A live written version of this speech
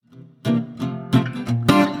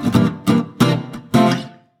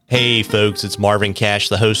Hey folks, it's Marvin Cash,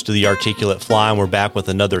 the host of The Articulate Fly, and we're back with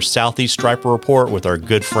another Southeast Striper Report with our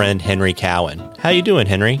good friend Henry Cowen. How you doing,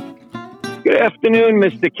 Henry? Good afternoon,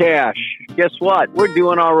 Mr. Cash. Guess what? We're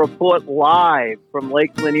doing our report live from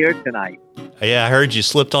Lake Lanier tonight. Yeah, I heard you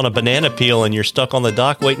slipped on a banana peel and you're stuck on the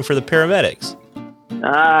dock waiting for the paramedics.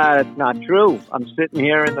 That's not true. I'm sitting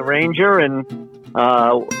here in the Ranger and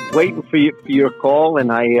waiting for your call,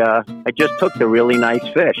 and I just took the really nice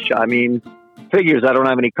fish. I mean, figures I don't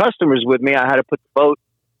have any customers with me. I had to put the boat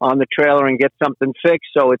on the trailer and get something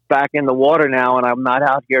fixed, so it's back in the water now, and I'm not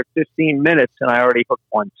out here 15 minutes, and I already hooked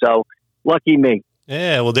one. So lucky me.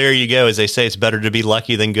 Yeah, well, there you go. As they say, it's better to be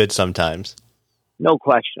lucky than good sometimes. No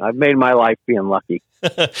question. I've made my life being lucky.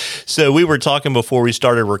 So we were talking before we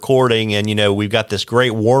started recording, and, we've got this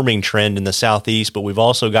great warming trend in the Southeast, but we've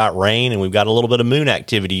also got rain, and we've got a little bit of moon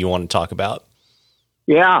activity you want to talk about.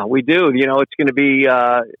 Yeah, we do. It's going to be,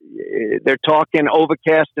 they're talking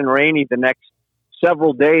overcast and rainy the next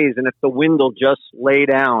several days, and if the wind will just lay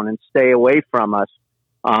down and stay away from us,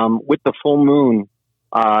 with the full moon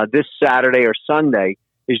this Saturday or Sunday,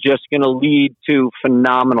 is just going to lead to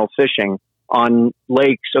phenomenal fishing on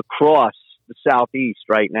lakes across the Southeast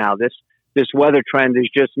right now. This weather trend is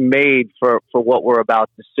just made for what we're about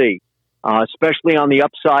to see, especially on the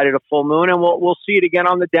upside of the full moon, and we'll see it again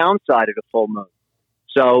on the downside of the full moon.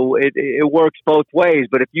 So it works both ways.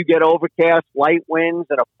 But if you get overcast, light winds,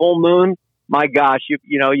 and a full moon, my gosh, you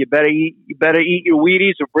better eat your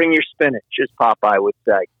Wheaties or bring your spinach, as Popeye would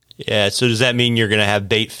say. Yeah. So does that mean you're going to have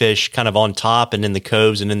bait fish kind of on top and in the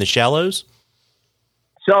coves and in the shallows?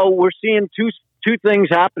 So we're seeing two things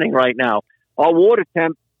happening right now. Our water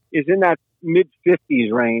temp is in that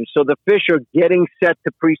mid-50s range, so the fish are getting set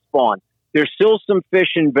to pre-spawn. There's still some fish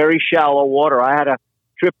in very shallow water. I had a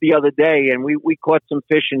trip the other day, and we caught some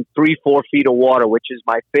fish in 3-4 feet of water, which is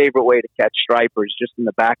my favorite way to catch stripers, just in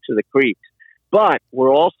the backs of the creeks. But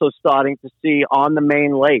we're also starting to see on the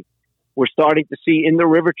main lake, we're starting to see in the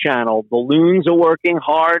river channel, the loons are working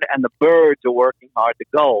hard and the birds are working hard, the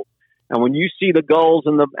gulls. And when you see the gulls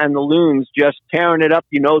and the loons just tearing it up,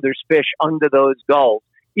 there's fish under those gulls.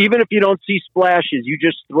 Even if you don't see splashes, you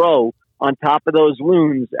just throw on top of those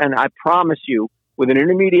loons, and I promise you, with an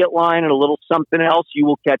intermediate line and a little something else, you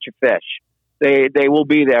will catch a fish. They will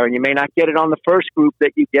be there, and you may not get it on the first group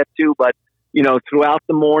that you get to, but throughout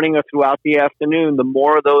the morning or throughout the afternoon, the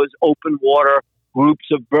more of those open water groups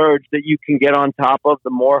of birds that you can get on top of,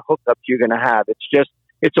 the more hookups you're going to have.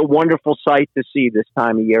 It's a wonderful sight to see this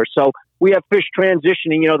time of year. So we have fish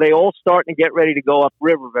transitioning. They all starting to get ready to go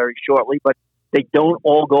upriver very shortly, but they don't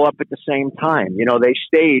all go up at the same time. They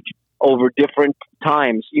stage over different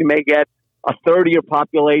times. You may get a third of your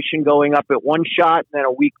population going up at one shot, and then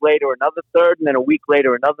a week later another third, and then a week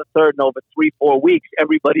later another third, and over 3-4 weeks,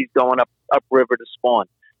 everybody's going upriver to spawn.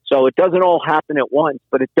 So it doesn't all happen at once,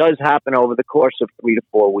 but it does happen over the course of 3 to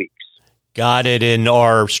 4 weeks. Got it. And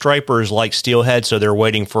are stripers like steelhead, so they're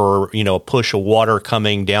waiting for, a push of water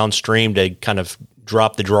coming downstream to kind of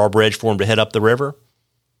drop the drawbridge for them to head up the river?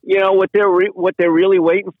 What they're really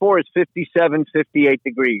waiting for is 57, 58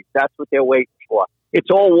 degrees. That's what they're waiting for. It's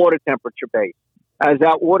all water temperature based. As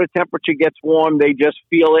that water temperature gets warm, they just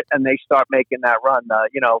feel it and they start making that run.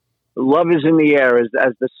 Love is in the air, as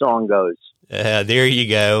the song goes. There you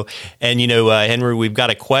go. And, Henry, we've got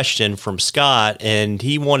a question from Scott, and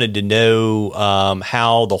he wanted to know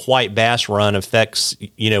how the white bass run affects,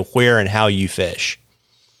 where and how you fish.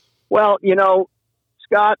 Well,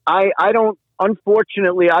 Scott,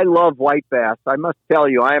 unfortunately, I love white bass. I must tell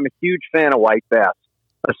you, I am a huge fan of white bass.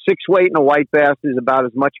 A 6-weight and a white bass is about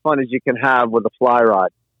as much fun as you can have with a fly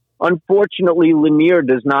rod. Unfortunately, Lanier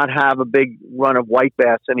does not have a big run of white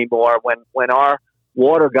bass anymore. When our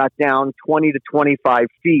water got down 20 to 25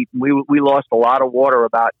 feet, we lost a lot of water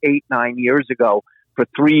about 8-9 years ago. For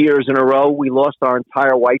 3 years in a row, we lost our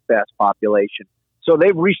entire white bass population. So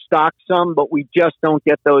they've restocked some, but we just don't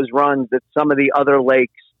get those runs that some of the other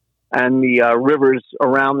lakes and the rivers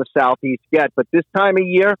around the Southeast get. But this time of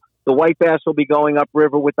year, the white bass will be going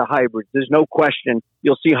upriver with the hybrids. There's no question.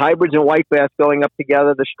 You'll see hybrids and white bass going up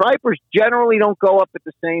together. The stripers generally don't go up at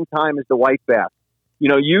the same time as the white bass.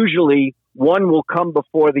 Usually one will come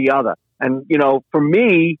before the other. And, for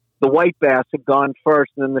me, the white bass have gone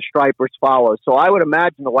first and then the stripers follow. So I would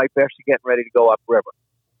imagine the white bass are getting ready to go upriver.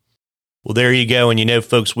 Well, there you go. And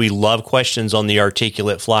folks, we love questions on the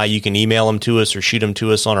Articulate Fly. You can email them to us or shoot them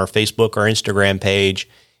to us on our Facebook or Instagram page.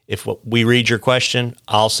 If we read your question,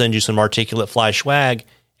 I'll send you some Articulate Fly swag,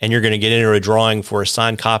 and you're going to get into a drawing for a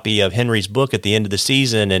signed copy of Henry's book at the end of the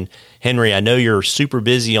season. And Henry, I know you're super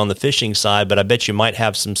busy on the fishing side, but I bet you might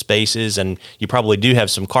have some spaces, and you probably do have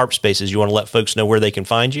some carp spaces. You want to let folks know where they can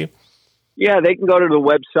find you? Yeah, they can go to the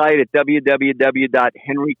website at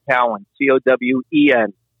www.henrycowen, Cowen,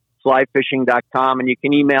 flyfishing.com, and you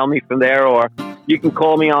can email me from there, or you can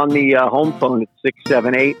call me on the home phone at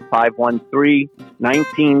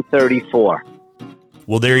 678-513-1934.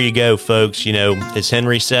 Well, there you go, folks. You know, as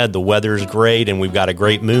Henry said, the weather's great, and we've got a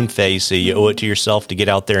great moon phase, so you owe it to yourself to get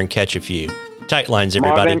out there and catch a few. Tight lines,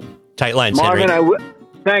 everybody. Tight lines, Marvin, Henry.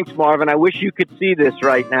 Thanks, Marvin. I wish you could see this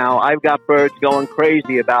right now. I've got birds going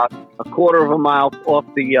crazy about a quarter of a mile off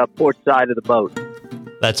the port side of the boat.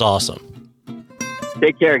 That's awesome.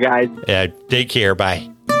 Take care, guys. Yeah, take care. Bye.